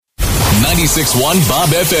96.1 Bob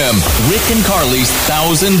FM. Rick and Carly's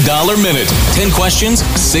 $1,000 minute. 10 questions,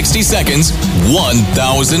 60 seconds,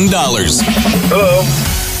 $1,000. Hello.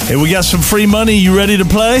 Hey, we got some free money. You ready to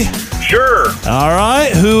play? Sure. All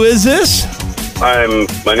right. Who is this? My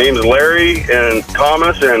name is Larry and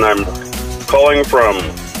Thomas, and I'm calling from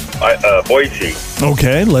Boise.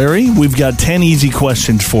 Okay, Larry. We've got 10 easy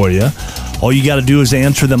questions for you. All you got to do is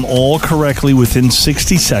answer them all correctly within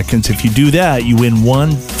 60 seconds. If you do that, you win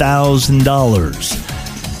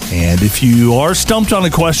 $1,000. And if you are stumped on a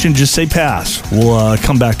question, just say pass. We'll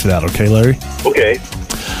come back to that, okay, Larry? Okay.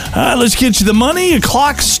 All right, let's get you the money. Your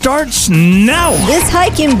clock starts now. This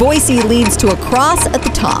hike in Boise leads to a cross at the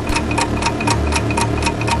top.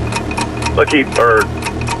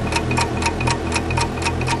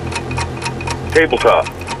 Tabletop.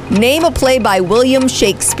 Name a play by William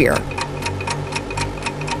Shakespeare.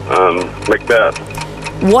 Macbeth.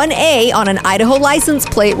 1A on an Idaho license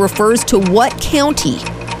plate refers to what county?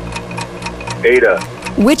 Ada.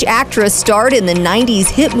 Which actress starred in the 90s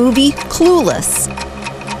hit movie Clueless?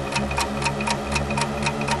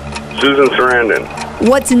 Susan Sarandon.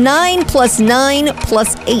 What's 9 plus 9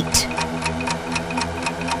 plus 8?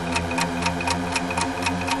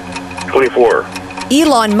 24.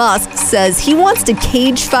 Elon Musk says he wants to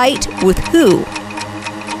cage fight with who?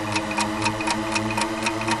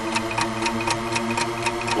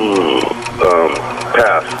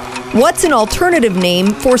 Pass. What's an alternative name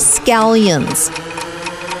for scallions?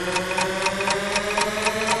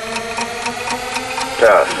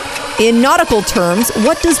 Pass. In nautical terms,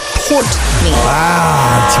 what does port mean?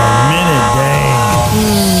 Wow, it's our minute day.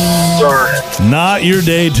 Sorry. Not your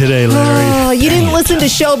day today, Larry. Oh, you didn't listen to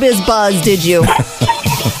Showbiz Buzz, did you?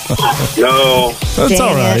 No. That's Dang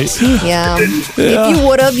all right. it. Yeah. If you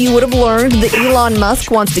would have learned that Elon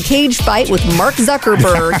Musk wants to cage fight with Mark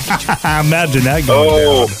Zuckerberg. Imagine that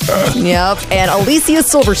going down. Yep. And Alicia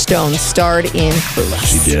Silverstone starred in Clueless.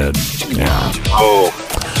 She did. Yeah. Oh.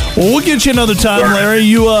 Well, we'll get you another time, Larry.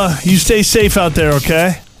 You stay safe out there,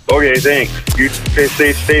 okay? Okay, thanks. You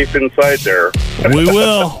stay safe inside there. We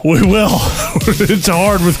will. We will. It's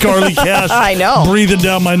hard with Carly Cash. I know. Breathing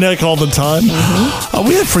down my neck all the time. Mm-hmm.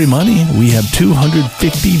 We have free money. We have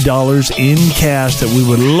 $250 in cash that we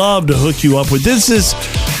would love to hook you up with. This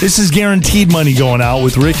is guaranteed money going out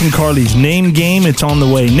with Rick and Carly's name game. It's on the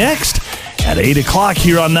way next at 8 o'clock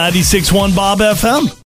here on 96.1 Bob FM.